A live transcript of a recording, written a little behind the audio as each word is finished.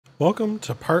Welcome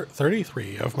to part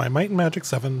 33 of my Might and Magic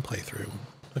 7 playthrough.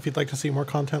 If you'd like to see more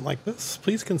content like this,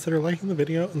 please consider liking the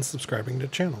video and subscribing to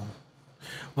the channel.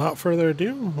 Without further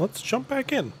ado, let's jump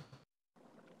back in.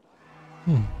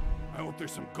 I hope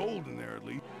there's some gold in there at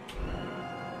least.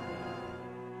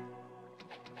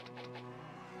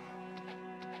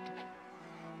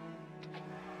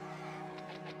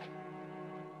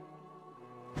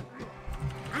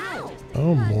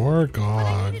 Oh, more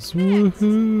gods.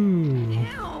 Woohoo!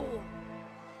 Ow!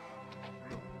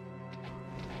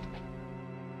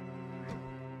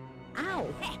 Ow!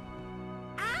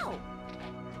 Ow!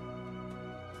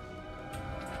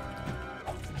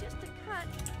 It's just a cut,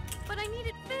 but I need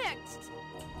it fixed.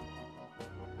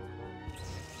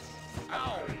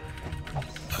 Ow!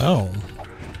 Oh.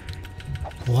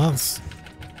 Well, that's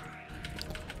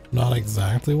not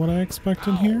exactly what I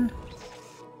expected here.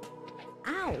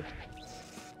 Ow!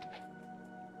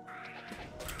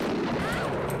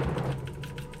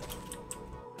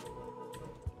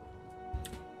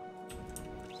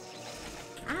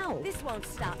 Ow! This won't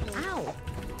stop me. Ow!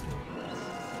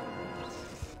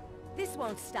 This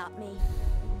won't stop me.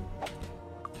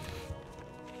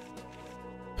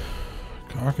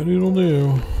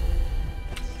 Cock-a-doodle-doo.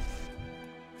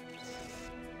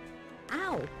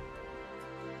 Ow!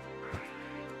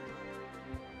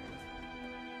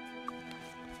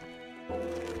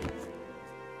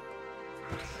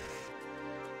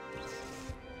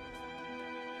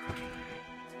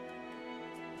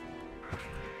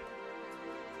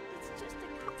 It's just a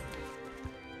cut.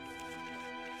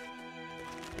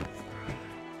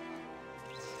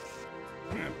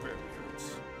 That barely hurts.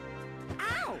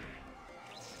 Ow!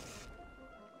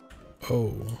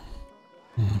 Oh.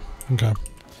 Okay.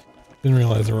 Didn't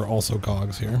realize there were also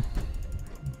cogs here.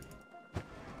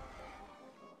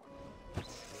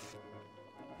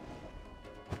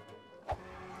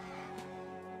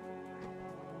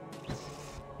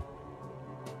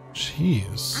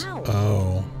 Jeez. Ow.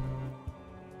 Oh.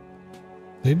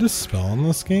 They dispel in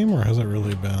this game, or has it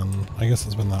really been? I guess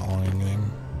it's been that long in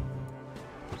game.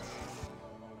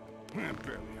 That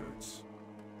barely hurts.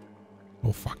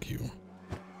 Oh, fuck you.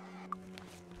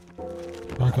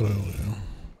 Cock-a-doodle-doo.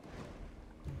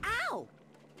 Ow!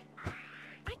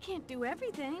 I can't do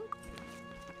everything.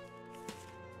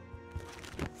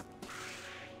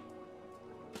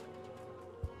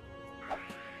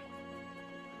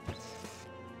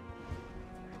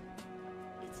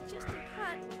 It's just a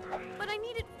cut, but I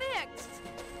need it fixed.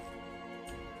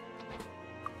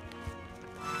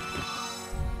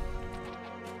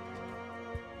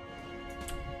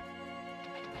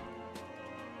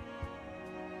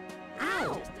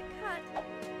 Ow! Just a cut,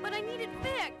 but I need it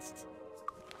fixed.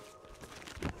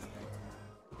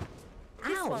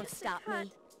 This won't stop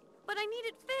me. But I need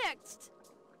it fixed.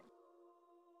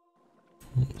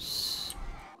 Oops.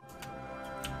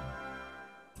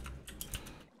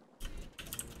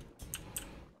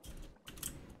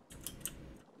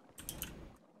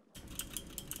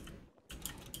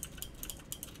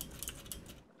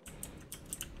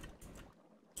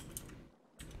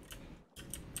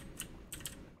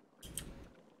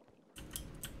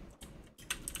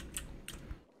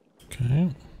 Okay.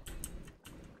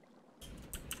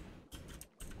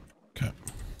 Okay.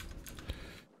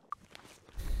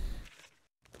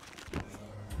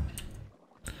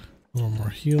 A little more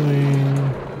healing.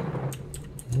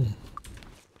 Ooh.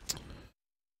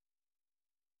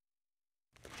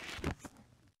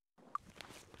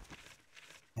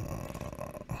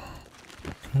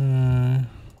 Okay.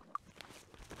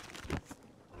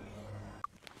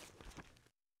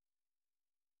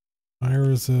 Fire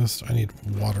resist. I need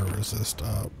water resist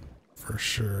up for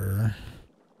sure.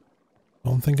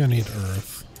 Don't think I need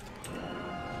earth.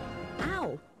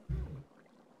 Ow!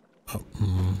 Oh,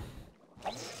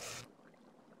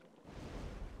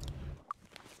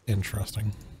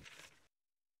 Interesting.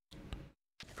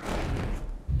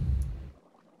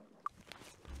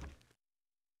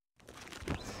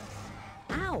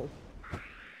 Ow!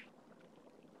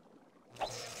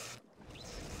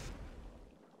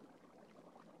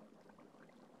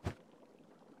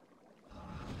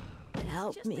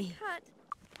 Help me.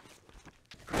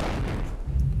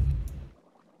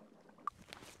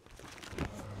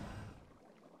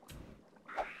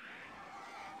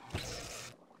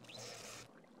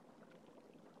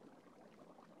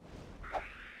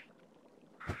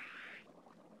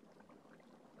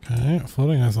 Okay,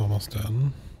 floating is almost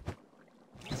done.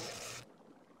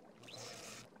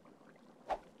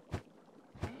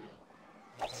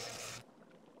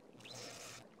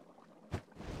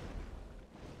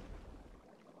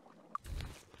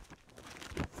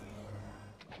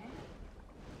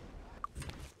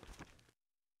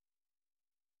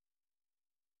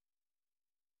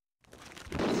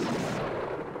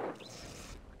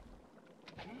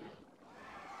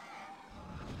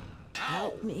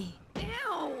 stop me.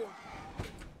 Ow!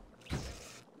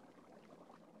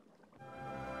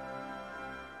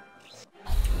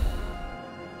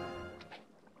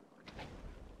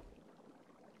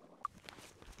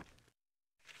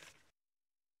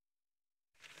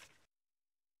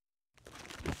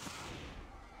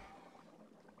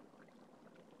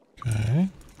 Okay.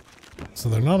 So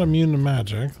they're not immune to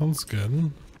magic. That's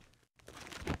good.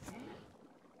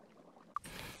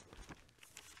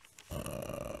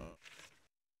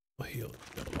 Heal.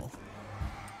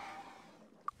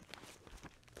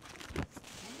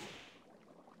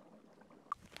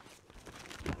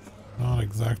 Not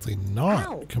exactly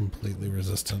not completely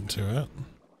resistant to it.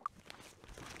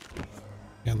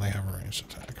 And they have a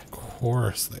ranged attack. Of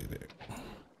course they do.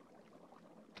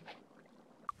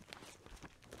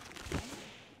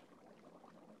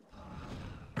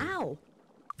 Ow.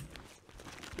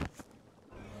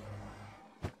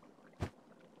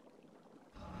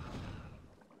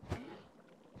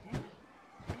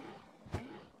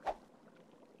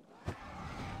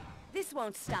 This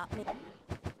won't stop me.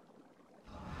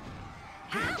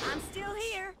 I'm still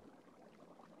here.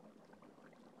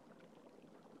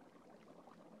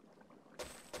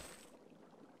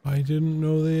 I didn't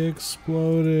know they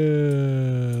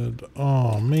exploded.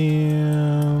 Oh,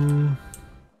 man.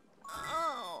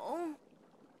 Oh.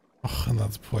 Oh, and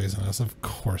that's poisonous. Of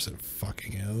course it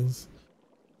fucking is.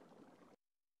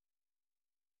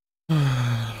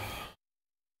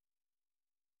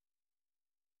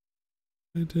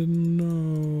 I didn't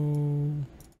know. I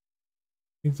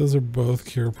think those are both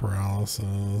cure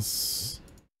paralysis.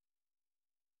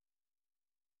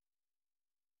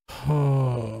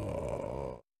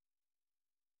 Oh.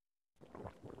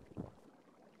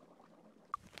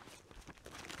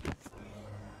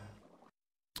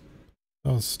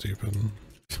 That was stupid.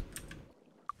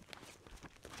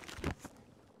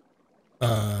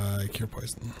 Cure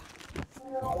poison.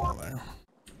 Oh, there.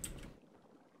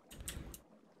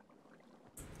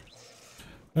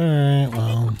 Alright,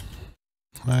 well,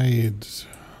 I'd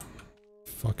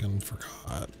fucking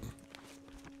forgot.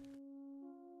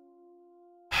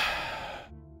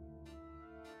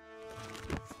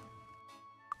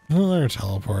 Isn't there a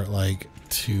teleport like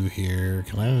to here?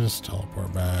 Can I just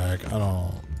teleport back? I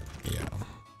don't, yeah.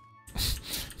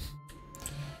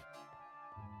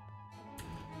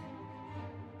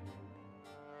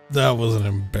 That was an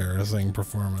embarrassing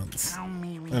performance.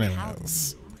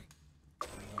 Anyways.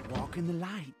 Walk in the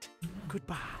light.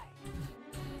 Goodbye.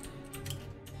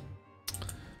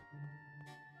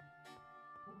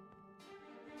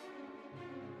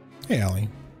 Hey, Allie.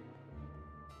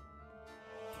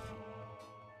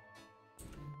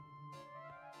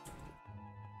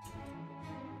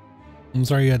 I'm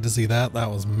sorry you had to see that. That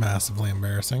was massively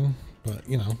embarrassing, but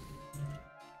you know,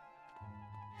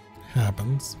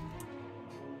 happens.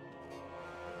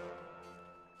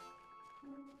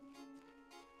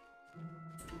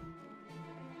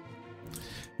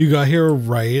 You got here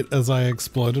right as I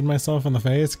exploded myself in the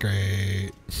face? Great.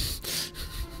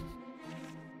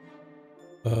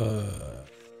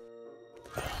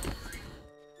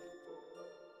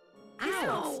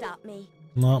 Ow! Stop me.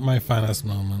 Not my finest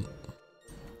moment.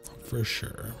 For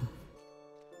sure.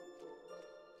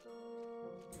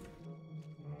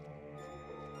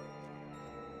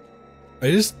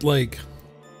 I just like...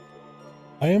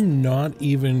 I am not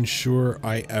even sure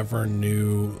I ever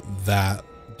knew that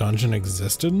dungeon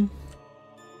existed. Am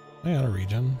I out of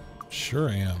regen? Sure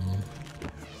I am.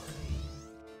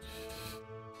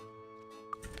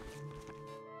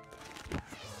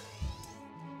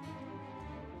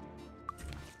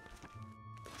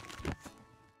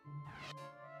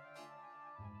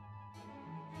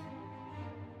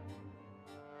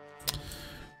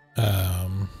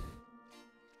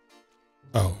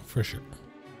 Oh, for sure.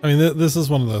 I mean, this is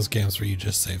one of those games where you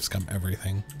just save scum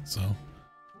everything, so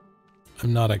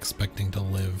I'm not expecting to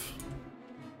live.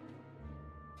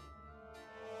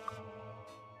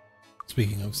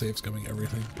 Speaking of save scumming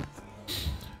everything,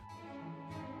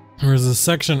 there was a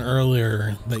section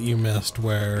earlier that you missed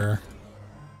where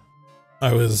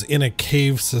I was in a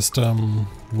cave system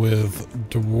with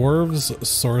dwarves,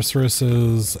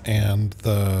 sorceresses, and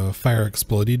the fire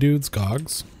explodey dudes,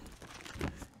 Gogs.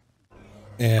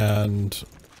 And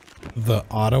the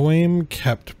auto aim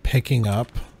kept picking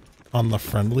up on the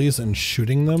friendlies and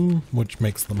shooting them, which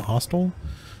makes them hostile.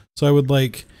 So I would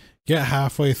like get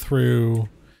halfway through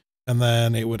and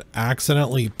then it would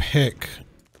accidentally pick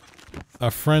a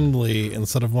friendly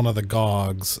instead of one of the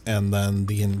Gogs, and then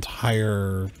the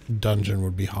entire dungeon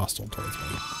would be hostile towards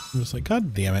me. I'm just like,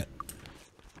 God damn it.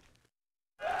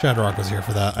 Chadrock was here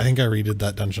for that. I think I redid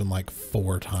that dungeon like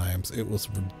 4 times. It was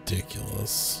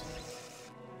ridiculous.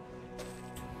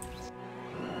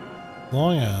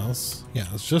 long as, yeah,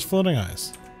 it's just floating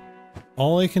ice.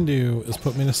 All I can do is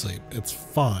put me to sleep. It's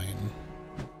fine.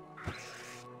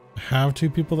 I have 2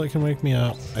 people that can wake me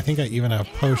up. I think I even have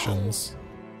potions.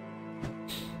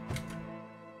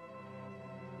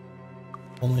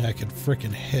 Only I could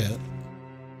frickin' hit.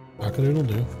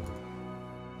 Cock-a-doodle-doo.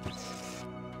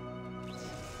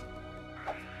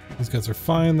 These guys are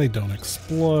fine. They don't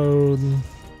explode.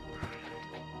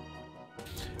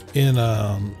 In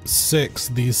 6,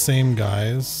 these same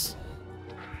guys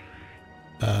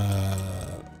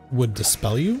would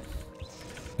dispel you,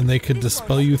 and they could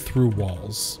dispel you through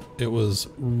walls. It was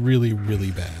really,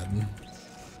 really bad.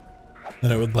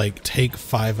 And it would like take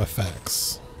 5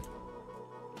 effects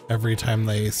every time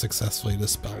they successfully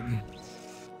dispelled.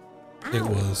 It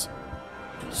was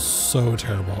so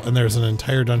terrible. And there's an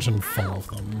entire dungeon full of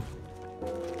them.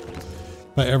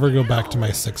 If I ever go back to my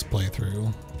 6th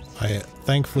playthrough, I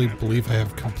thankfully believe I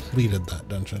have completed that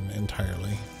dungeon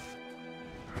entirely.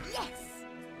 Yes.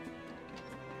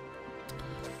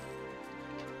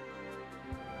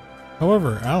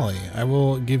 However, Allie, I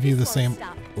will give you the same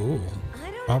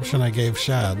option I gave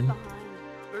Shad.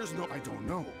 There's no, I don't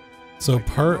know. So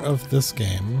part of this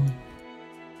game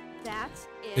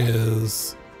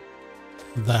is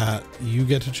that you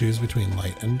get to choose between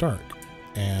light and dark.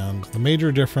 And the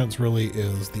major difference really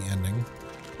is the ending.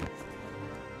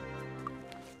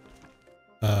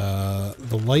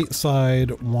 The light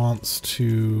side wants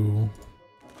to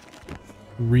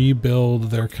rebuild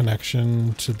their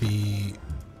connection to the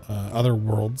other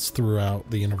worlds throughout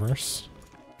the universe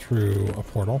through a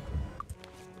portal.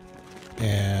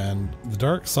 And the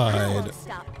dark side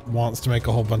wants to make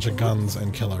a whole bunch of guns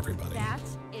and kill everybody.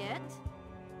 That's it.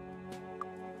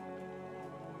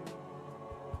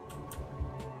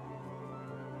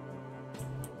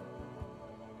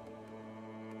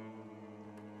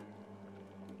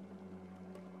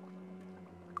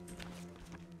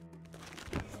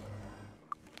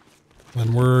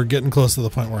 And we're getting close to the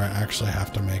point where I actually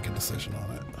have to make a decision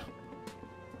on it.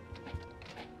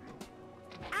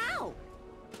 Ow!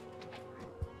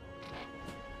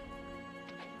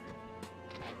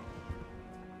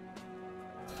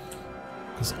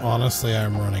 Because honestly,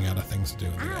 I'm running out of things to do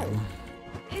in the game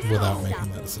without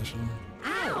making that decision.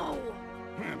 Ow!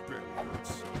 That barely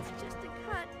hurts. It's just a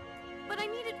cut, but I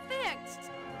need it fixed.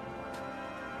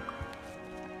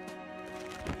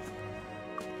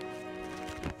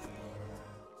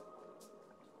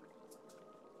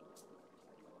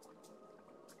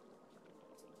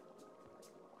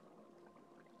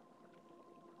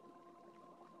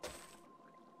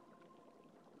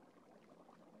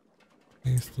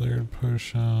 Base layered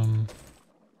potion.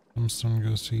 Brimstone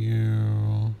goes to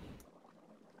you.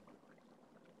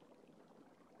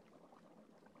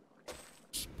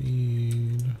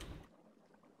 Speed.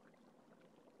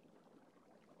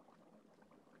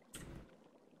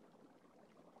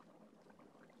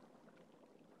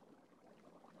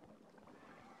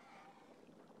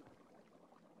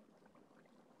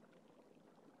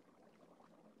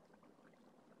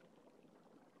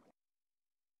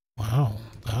 Wow,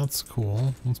 that's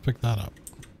cool. Let's pick that up.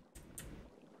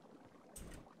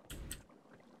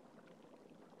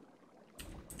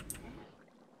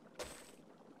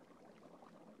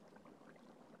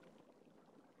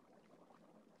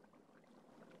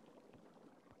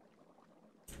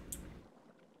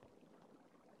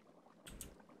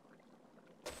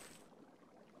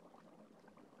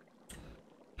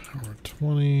 Power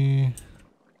 20.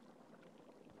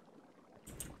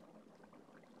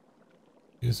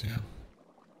 Easier.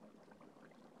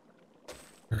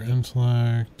 Your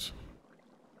intellect.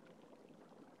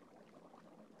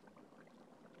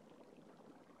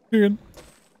 You're good.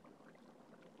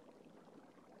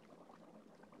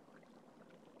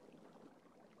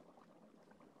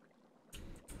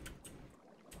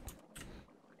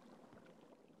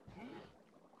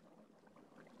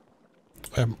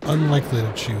 I'm unlikely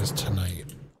to choose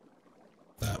tonight.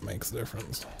 That makes a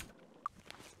difference.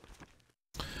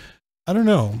 I don't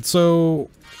know. So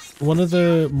one of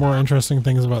the more interesting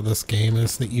things about this game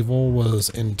is the evil was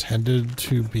intended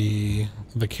to be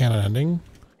the canon ending.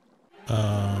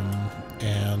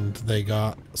 And they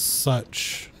got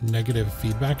such negative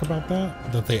feedback about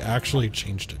that that they actually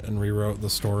changed it and rewrote the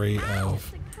story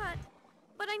of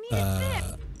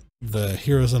the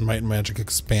Heroes of Might and Magic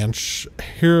expansion,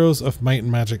 Heroes of Might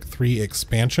and Magic 3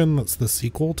 expansion. That's the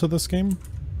sequel to this game.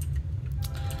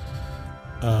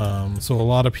 So a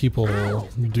lot of people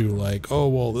do like, oh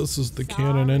well, this is the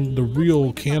canon and the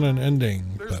real canon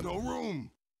ending. But no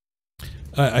room.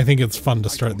 I think it's fun to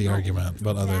start the argument,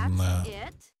 but other than that,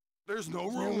 There's no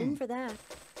No room room. for that.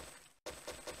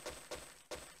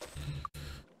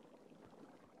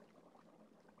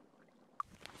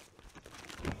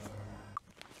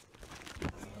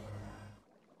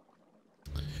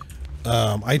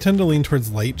 I tend to lean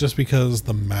towards light just because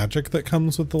the magic that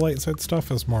comes with the light side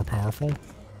stuff is more powerful.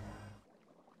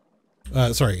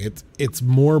 Sorry, it's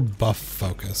more buff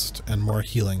focused and more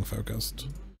healing focused.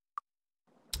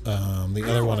 The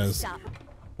other one is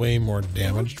way more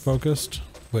damaged focused,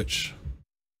 which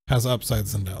has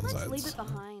upsides and downsides. Let's leave it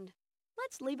behind.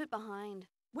 Let's leave it behind.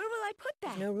 Where will I put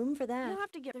that? There's no room for that. You'll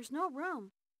have to get. There's no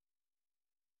room.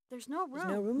 There's no room. There's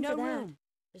no room for that.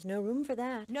 There's no room for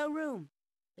that. No room.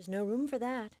 There's no room for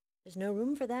that. There's no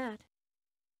room for that.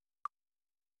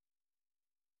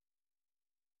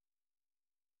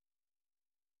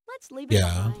 Let's leave it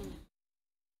behind.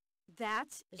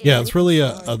 That's it. Yeah, it's really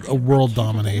a world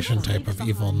domination type of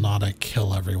evil, not a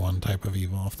kill everyone type of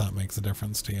evil, if that makes a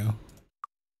difference to you.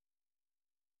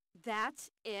 That's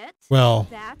it. Well,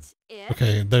 that's it.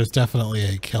 Okay, there's definitely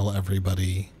a kill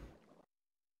everybody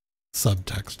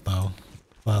subtext, though.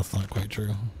 Well, that's not quite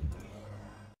true.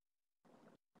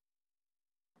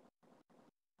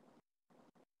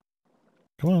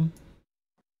 Come on.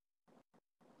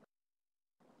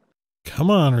 Come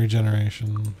on,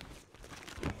 regeneration.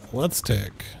 Let's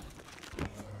tick.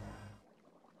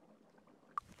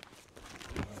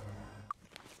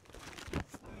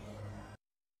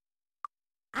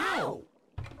 Ow!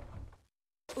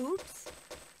 Oops.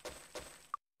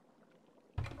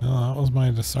 Well, that was my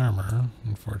disarmer,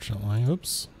 unfortunately.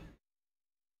 Oops.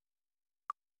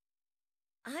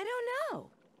 I don't know.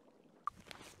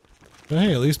 But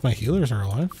hey, at least my healers are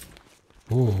alive.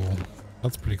 Ooh,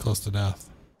 that's pretty close to death.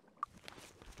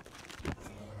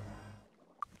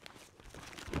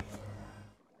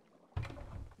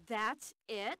 That's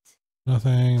it.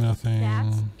 Nothing, nothing.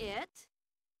 That's it.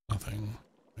 Nothing.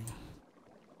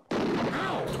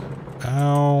 Ow!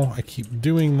 Ow, I keep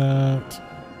doing that.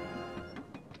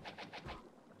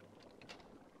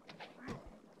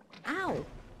 Ow!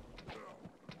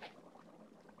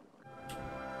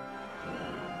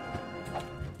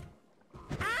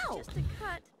 Ow! Just a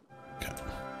cut. Okay.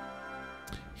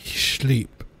 Sleep.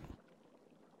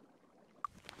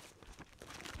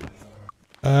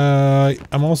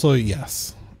 I'm also,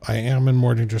 yes, I am in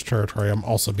more dangerous territory. I'm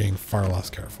also being far less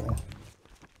careful.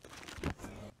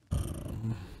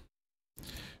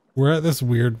 We're at this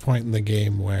weird point in the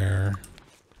game where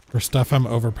for stuff I'm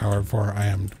overpowered for, I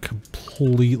am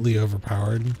completely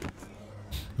overpowered.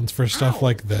 And for stuff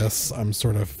like this, I'm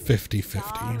sort of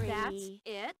 50-50. That's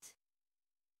it.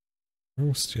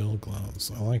 Oh, steel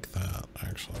gloves. I like that,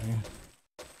 actually.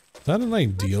 Is that an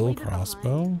ideal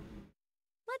crossbow?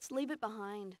 Let's leave it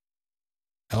behind.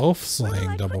 Elf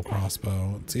slaying double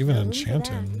crossbow. It's even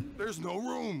enchanted. There's no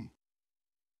room.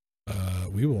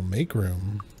 We will make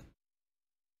room.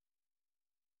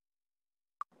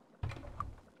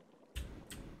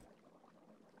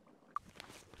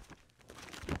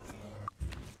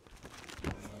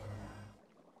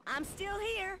 I'm still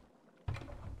here.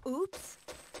 Oops.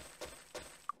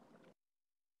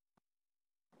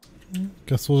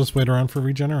 Guess we'll just wait around for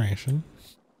regeneration.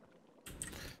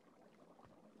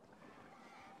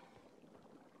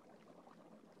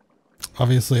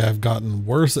 Obviously, I've gotten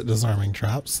worse at disarming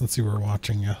traps since you were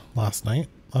watching last night.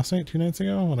 Last night? 2 nights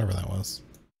ago? Whatever that was.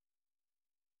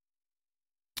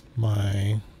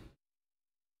 My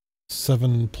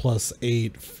 7 plus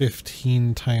 8,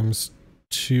 15 times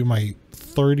 2, my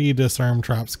 30 disarm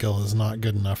trap skill is not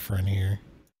good enough for in here.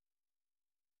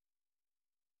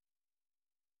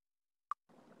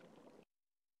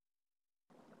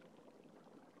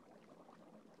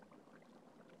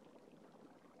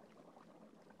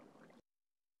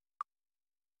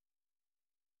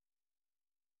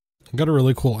 I got a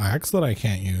really cool axe that I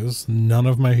can't use. None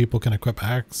of my people can equip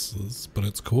axes, but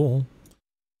it's cool.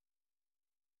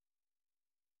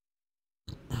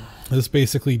 This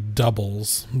basically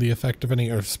doubles the effect of any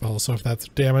earth spell, so if that's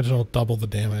damage, it'll double the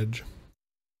damage.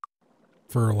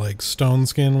 For like stone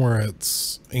skin, where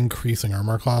it's increasing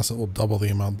armor class, it will double the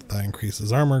amount that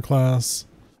increases armor class.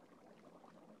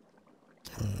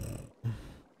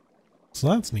 So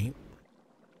that's neat.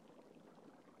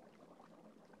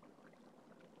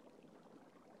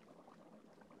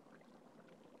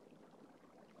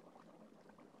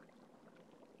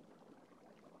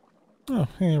 Oh,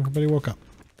 hey, everybody woke up.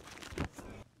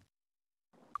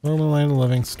 Roman land of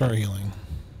living, start healing.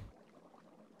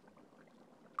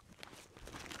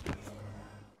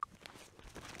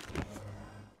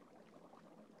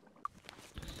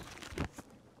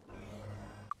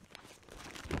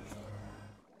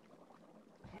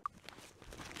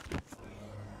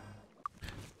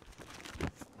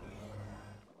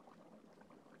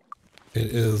 It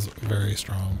is very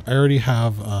strong. I already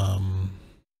have,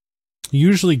 you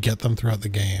usually get them throughout the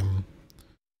game.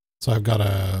 So I've got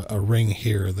a ring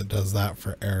here that does that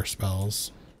for air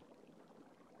spells.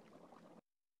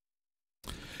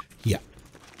 Yeah.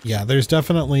 Yeah, there's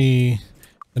definitely,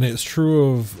 and it's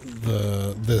true of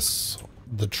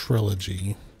the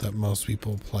trilogy that most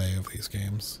people play of these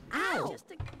games. Ow!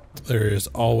 There is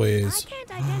always... I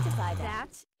can't identify that.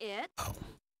 That's it. Oh.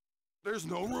 There's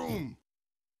no room.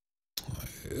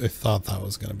 I thought that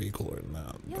was going to be cooler than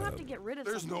that. You'll have to get rid of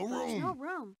There's something. no room. There's no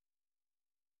room.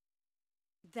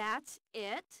 That's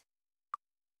it.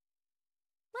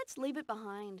 Let's leave it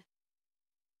behind.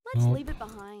 Let's Nope. leave it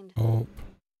behind. Oh,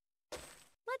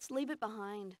 Let's leave it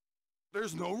behind.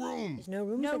 There's no room. There's no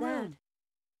room No for that. room.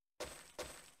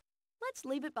 Let's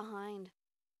leave it behind.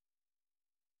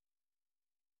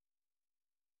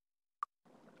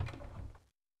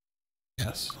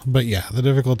 yes. But yeah, the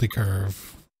difficulty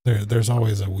curve, there's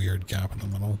always a weird gap in the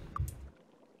middle.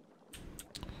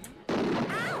 Ow!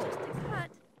 Just a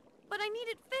cut. But I need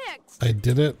it fixed. I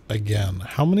did it again.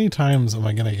 How many times am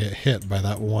I going to get hit by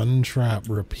that one trap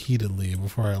repeatedly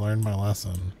before I learn my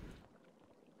lesson?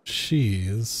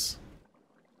 Jeez.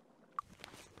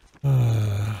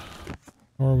 How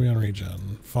are we on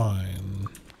regen? Fine.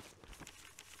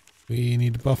 We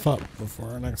need to buff up before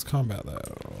our next combat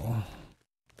though.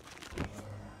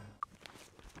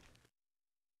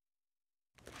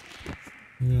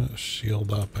 Yeah,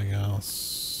 shield up, I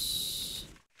guess.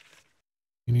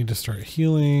 You need to start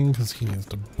healing because he needs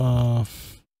to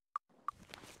buff.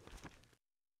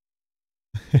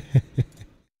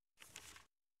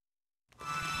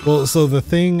 Well, so the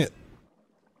thing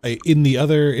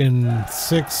in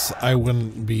 6, I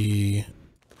wouldn't be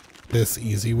this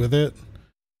easy with it,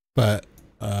 but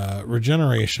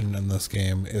regeneration in this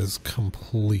game is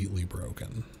completely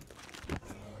broken.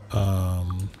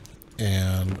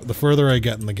 And the further I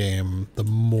get in the game, the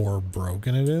more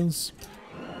broken it is.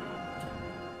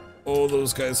 Oh,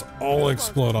 those guys all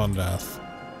explode on death.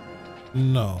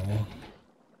 No.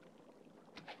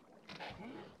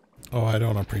 Oh, I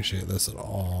don't appreciate this at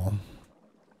all.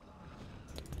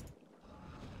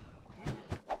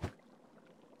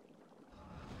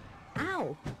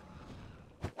 Ow!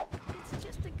 It's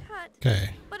just a cut.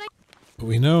 Okay. But But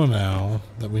we know now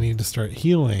that we need to start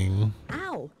healing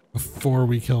Ow! before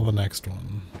we kill the next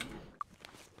one.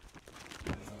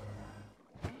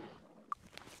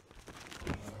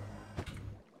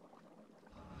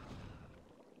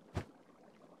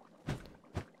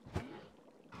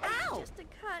 just a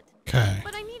cut. Okay.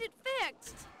 But I need it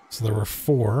fixed. So there were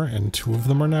 4 and 2 of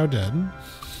them are now dead.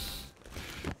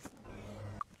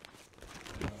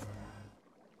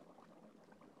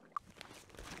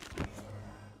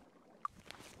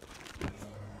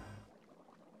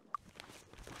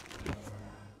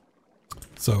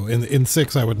 So in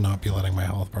 6, I would not be letting my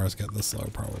health bars get this low,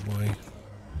 probably.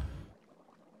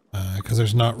 Because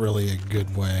there's not really a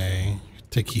good way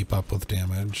to keep up with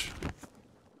damage.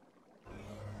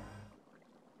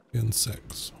 In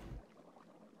 6.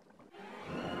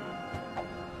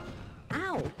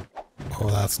 Ow! Oh,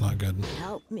 that's not good.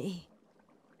 Help me.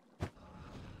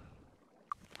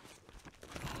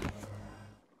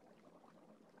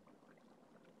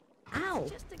 Ow!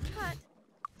 Just a cut.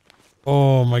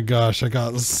 Oh my gosh, I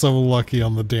got so lucky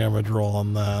on the damage roll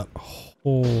on that.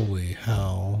 Holy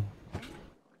hell.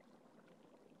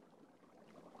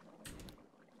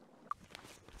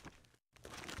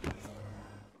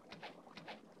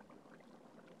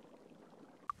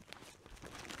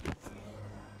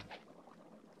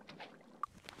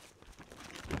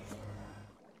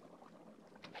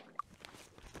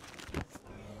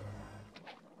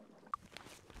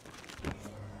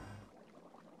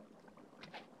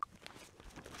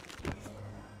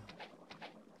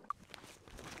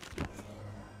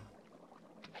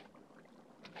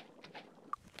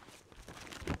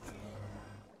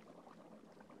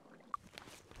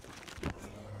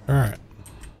 All right.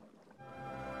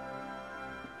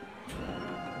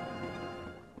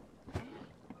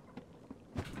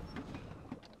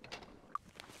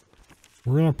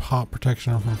 We're going to pop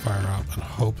protection from fire up and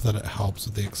hope that it helps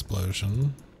with the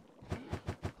explosion.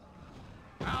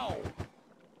 Ow!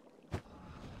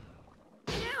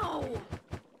 Ow!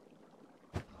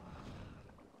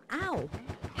 Ow!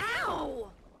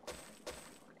 Ow!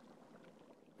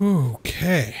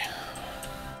 Okay.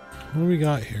 What do we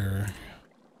got here?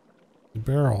 The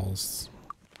barrels.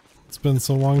 It's been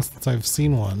so long since I've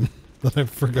seen one that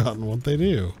I've forgotten what they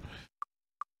do.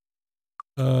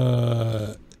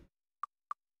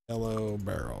 Yellow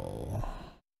barrel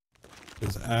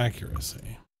is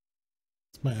accuracy.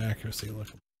 What's my accuracy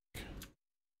looking like?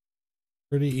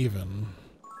 Pretty even.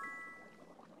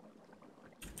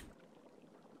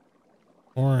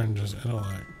 Orange is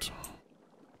intellect.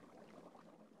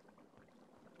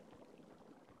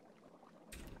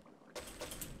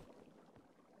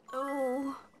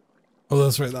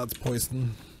 that's right. That's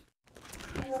poison.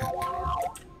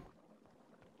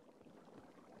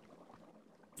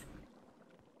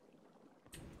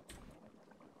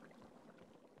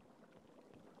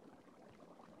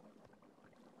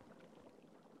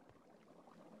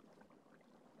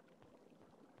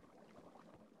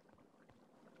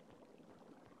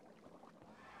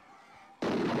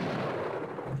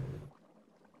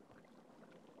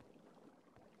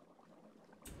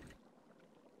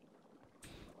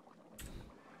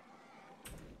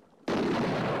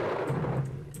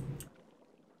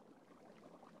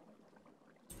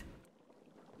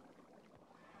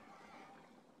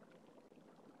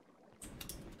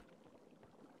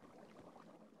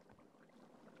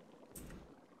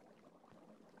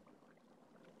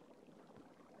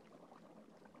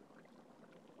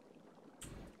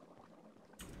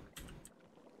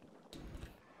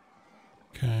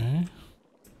 Okay.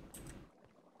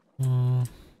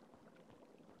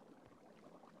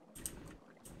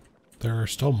 There are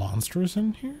still monsters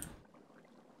in here?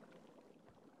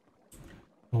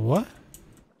 What?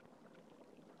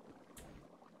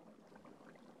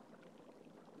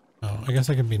 Oh, I guess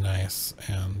I can be nice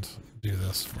and do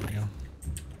this for you.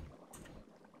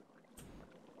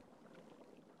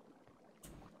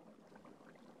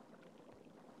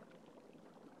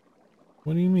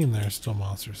 What do you mean there are still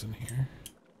monsters in here?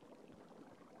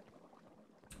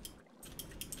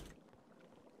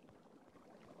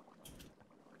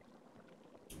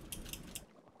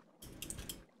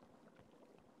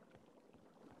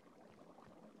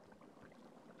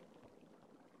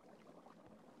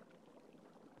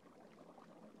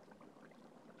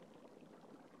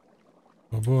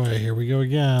 Oh boy, here we go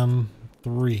again.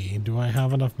 3. Do I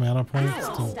have enough mana points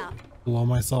to blow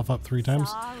myself up 3 times?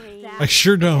 Sorry. I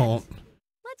sure don't.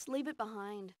 Let's leave it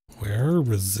behind. We're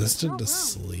resistant to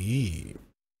sleep.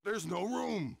 There's no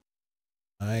room.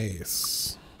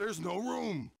 Nice. There's no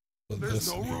room. Put There's this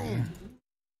no in here, room.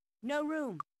 No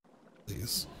room.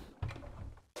 please.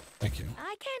 Thank you.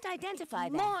 I can't identify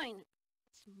that. Mine.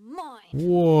 It's mine.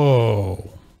 Whoa.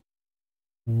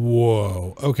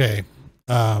 Whoa. Okay.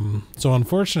 So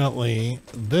unfortunately,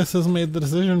 this has made the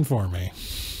decision for me.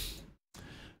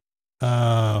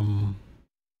 I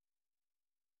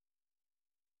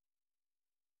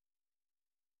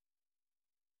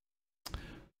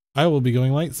will be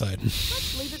going light side.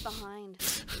 Let's leave it behind.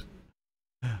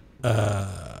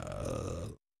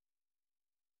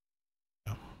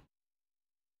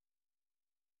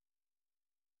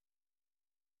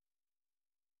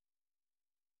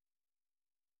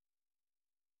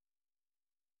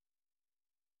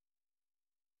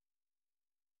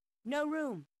 No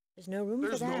room. There's no room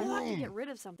There's for that. no We'll have to room. get rid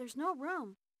of some. There's no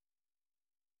room.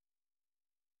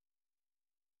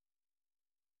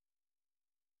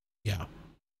 Yeah.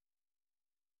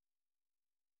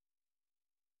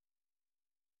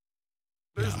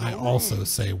 There's Yeah, I no also room.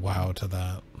 say wow to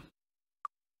that.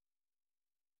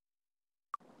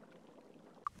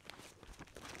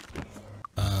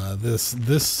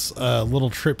 This little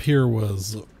trip here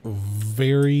was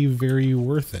very, very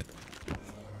worth it.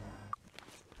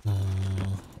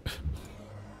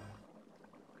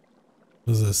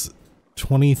 Was this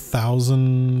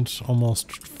 20,000,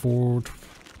 almost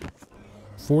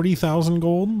 40,000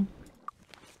 gold?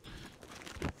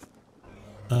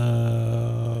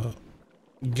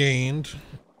 Gained,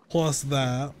 plus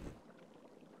that.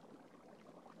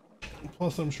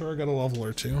 Plus I'm sure I got a level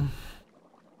or two.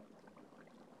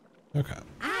 Okay.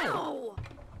 Ow!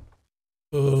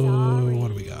 What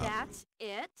do we got? That's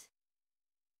it.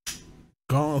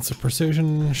 Gauntlets of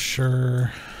precision,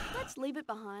 sure. Let's leave it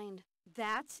behind.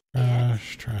 That's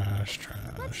Trash, it. trash,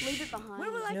 Let's leave trash. it behind.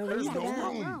 Where will I no put room. that? There's no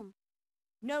Room. room.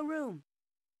 No room.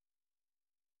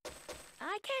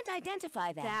 I can't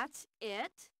identify that. That's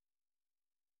it.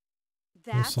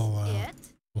 That's sell that. it.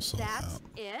 We'll sell That's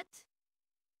that. it.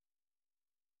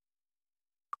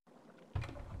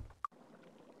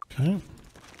 Okay.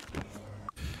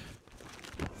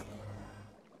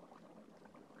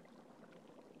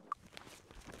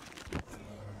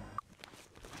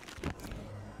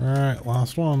 All right,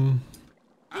 last one.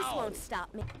 This won't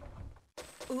stop me.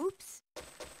 Oops.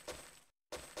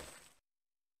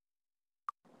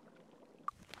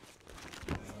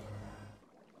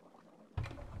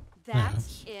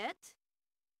 That's it.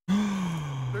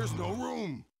 There's no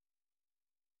room.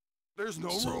 There's no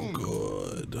So room.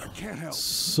 good. I can't help.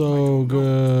 So Let's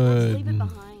leave it good.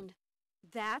 behind.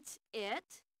 That's it.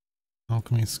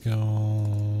 Alchemy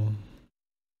skill.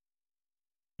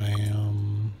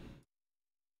 Bam.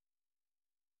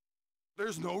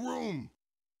 There's no room.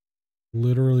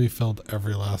 Literally filled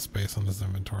every last space on his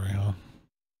inventory, huh?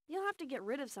 You'll have to get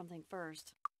rid of something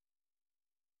first.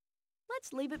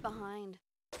 Let's leave it behind.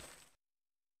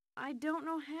 I don't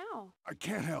know how. I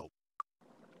can't help.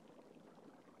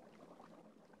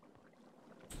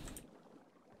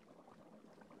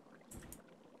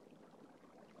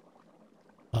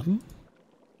 Button?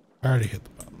 I already hit the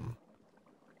button.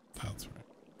 That's right.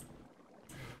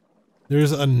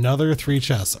 There's another 3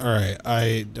 chests. All right,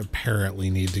 I apparently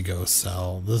need to go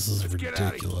sell. This is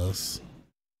ridiculous.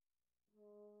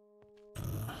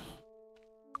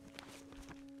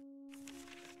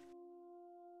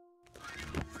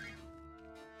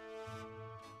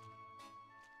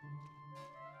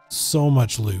 So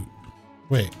much loot.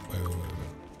 Wait.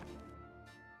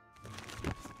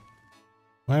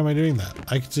 Why am I doing that?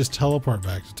 I could just teleport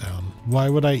back to town. Why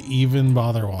would I even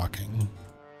bother walking?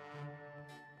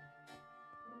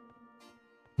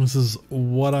 This is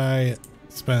what I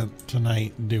spent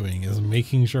tonight doing, is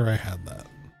making sure I had that.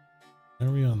 Are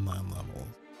we on 9 levels?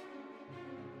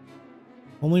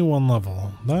 Only 1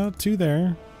 level. Not 2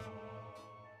 there.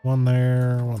 1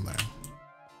 there, 1 there.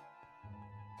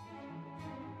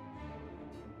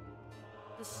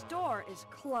 The store is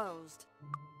closed.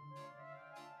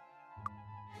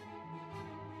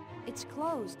 It's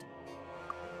closed.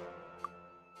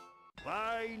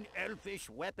 Fine elfish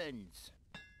weapons.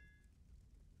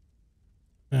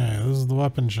 Okay, this is the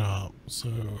weapon shop, so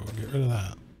get rid of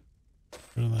that. Get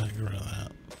rid of that, get rid of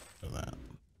that, get rid of that.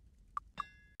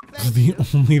 The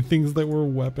only things that were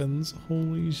weapons,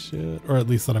 holy shit. Or at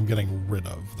least that I'm getting rid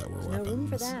of that were weapons. No room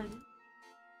for that.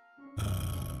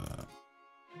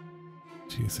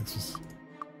 G6 was,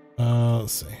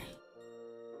 let's see.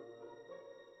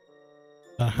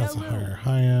 That has a higher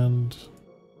high end.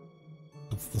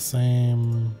 That's the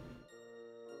same.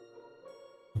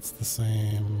 That's the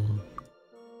same.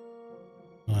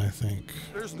 And I think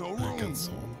There's no that room. gets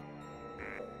sold.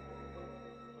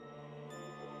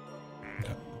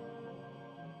 Okay.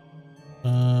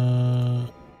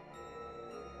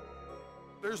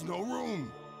 There's no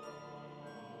room.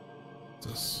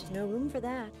 This. No room for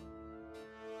that.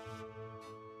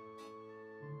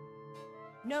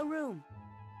 No room.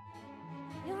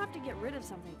 You'll have to get rid of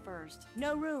something first.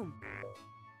 No room.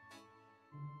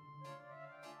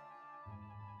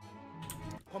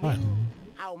 Come Fine. in.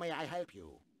 How may I help you?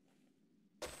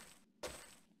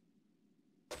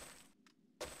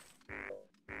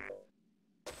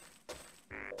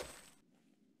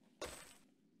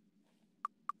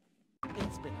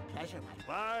 It's been a pleasure, my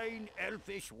fine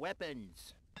elfish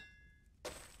weapons.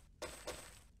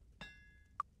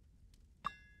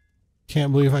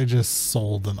 Can't believe I just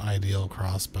sold an ideal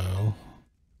crossbow.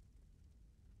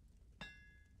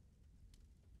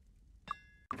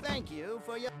 Thank you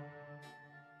for your...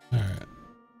 Alright.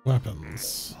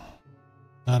 Weapons.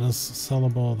 That is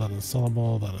sellable, that is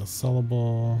sellable, that is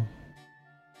sellable.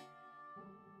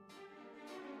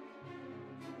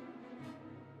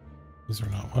 Those are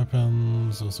not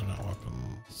weapons, those are not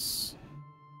weapons.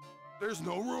 There's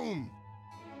no room.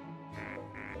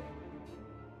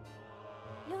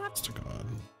 You'll have Honest to God.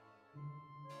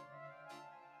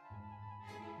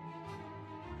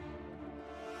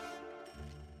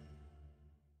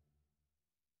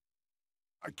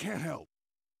 I can't help.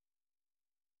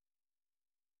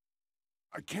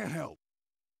 I can't help.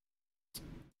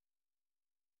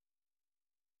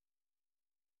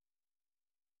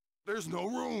 There's no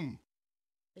room.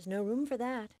 There's no room for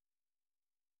that.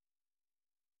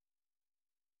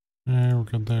 Yeah, we're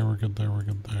good there, we're good there, we're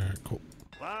good there. Cool.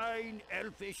 Fine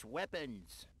elfish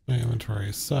weapons.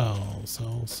 Inventory, sell,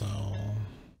 sell, sell,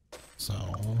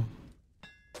 sell.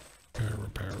 Repair,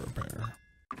 repair, repair.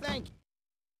 Thank you.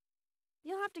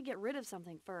 You'll have to get rid of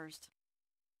something first.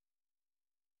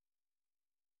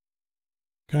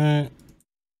 Okay.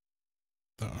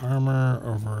 The armor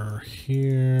over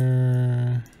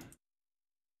here.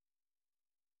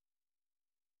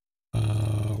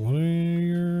 What are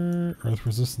your earth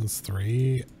resistance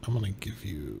 3? I'm gonna give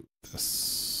you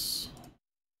this.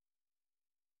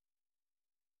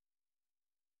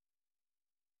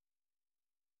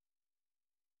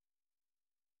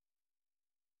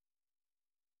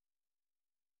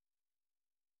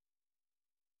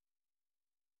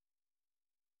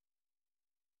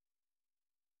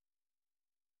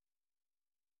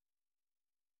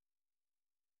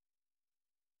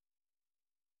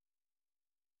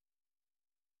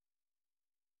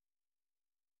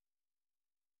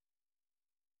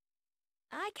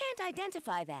 I can't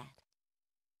identify that.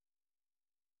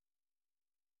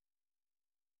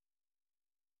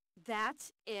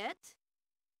 That's it?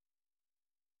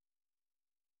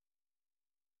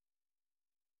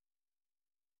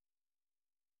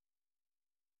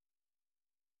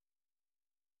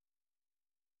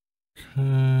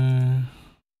 Okay.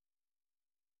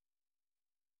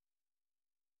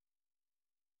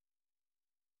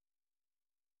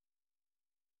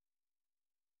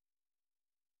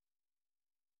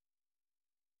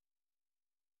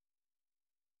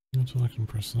 Intellectual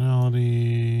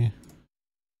personality.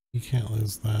 You can't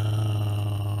lose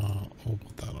that. We'll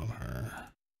put that on her.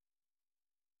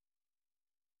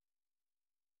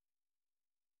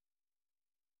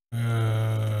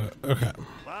 Okay.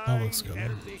 That looks good.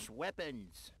 Elfish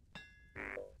weapons.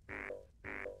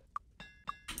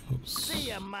 Oops. See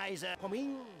ya, miser. Come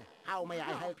in. How may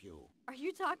I help you? Are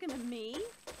you talking to me?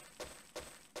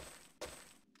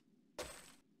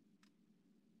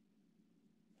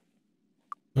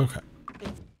 Okay.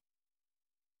 Okay.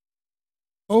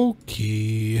 Oh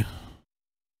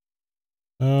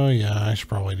yeah, I should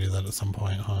probably do that at some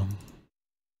point, huh?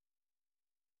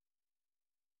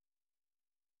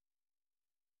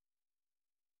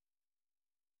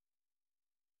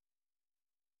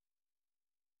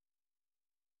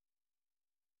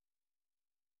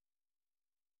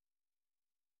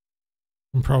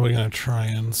 I'm probably going to try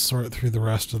and sort through the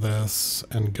rest of this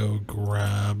and go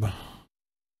grab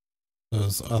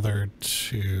those other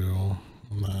two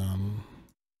and then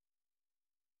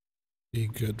be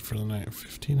good for the night.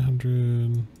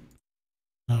 1500.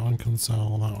 That one can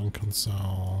sell, that one can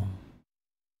sell.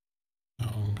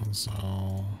 That one can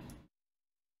sell.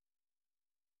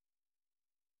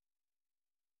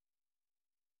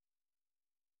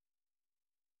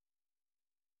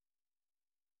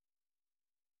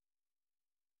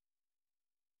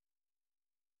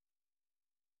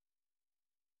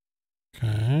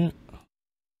 Okay.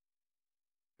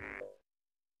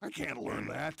 I can't learn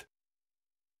that.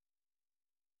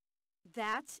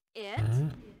 That's it? All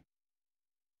right.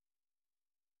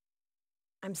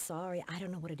 I'm sorry, I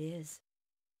don't know what it is.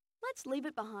 Let's leave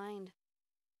it behind.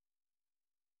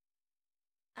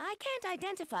 I can't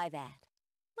identify that.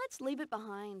 Let's leave it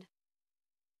behind.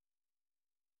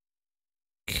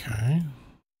 Okay.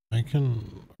 I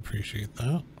can appreciate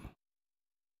that.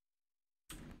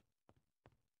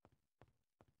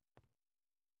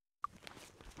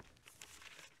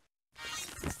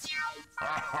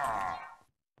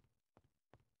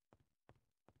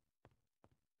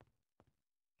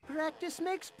 Practice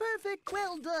makes perfect.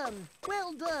 Well done.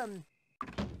 Well done.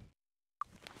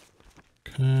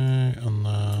 Okay, and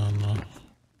then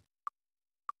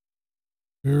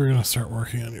we were gonna start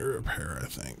working on your repair, I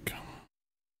think,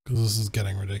 because this is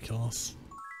getting ridiculous.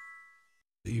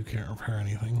 That you can't repair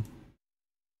anything.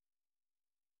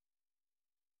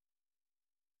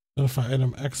 Identify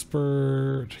item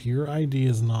expert. Your ID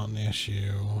is not an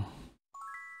issue.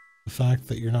 The fact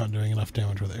that you're not doing enough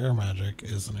damage with air magic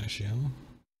is an issue.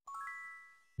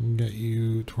 I'll get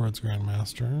you towards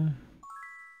Grandmaster.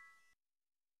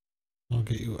 I'll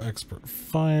get you expert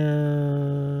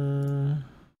fire.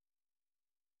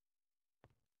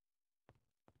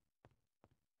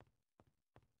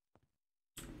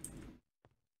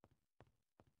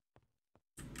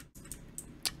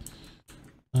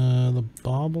 The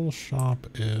bauble shop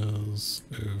is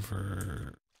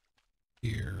over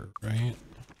here, right?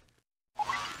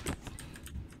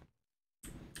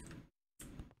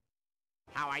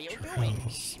 How are you doing?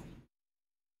 Yes.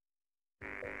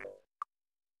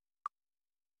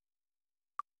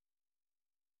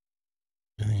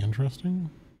 Anything interesting?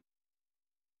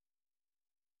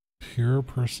 Pure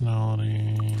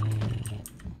personality.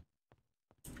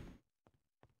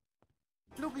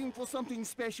 Looking for something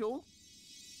special?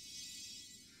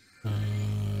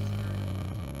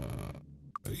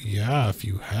 Yeah, if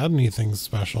you had anything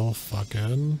special,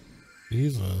 fucking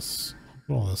Jesus.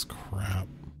 Look at all this crap.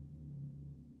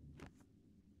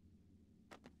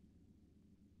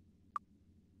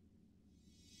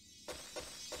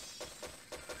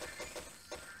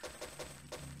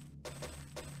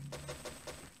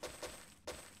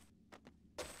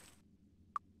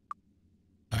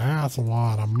 That's a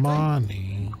lot of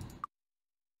money.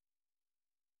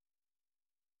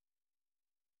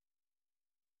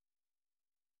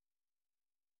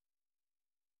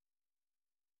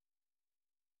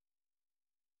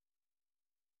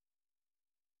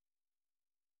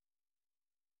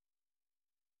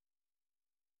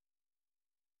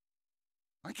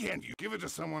 I can't give it to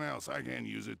someone else. I can't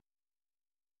use it.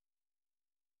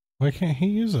 Why can't he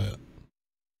use it?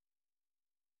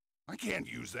 I can't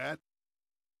use that.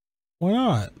 Why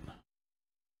not?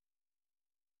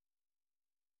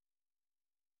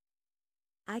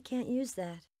 I can't use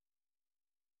that.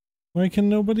 Why can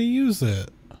nobody use it?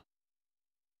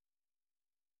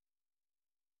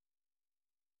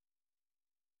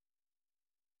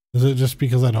 Is it just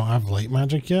because I don't have light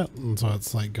magic yet? And so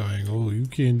it's like going, oh, you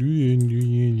can't do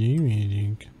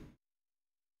it.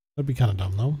 That'd be kind of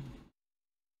dumb though.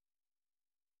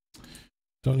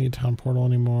 Don't need town portal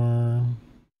anymore.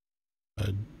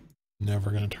 I'm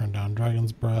never going to turn down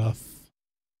Dragon's Breath.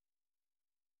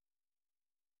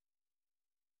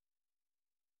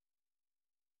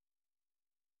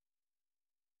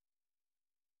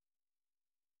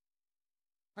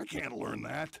 I can't learn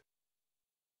that.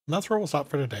 And that's where we'll stop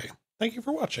for today. Thank you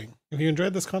for watching. If you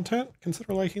enjoyed this content,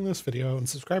 consider liking this video and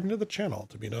subscribing to the channel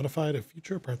to be notified of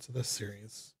future parts of this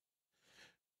series.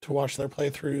 To watch their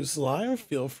playthroughs live,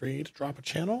 feel free to drop a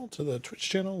channel to the Twitch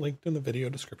channel linked in the video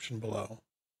description below.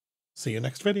 See you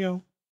next video.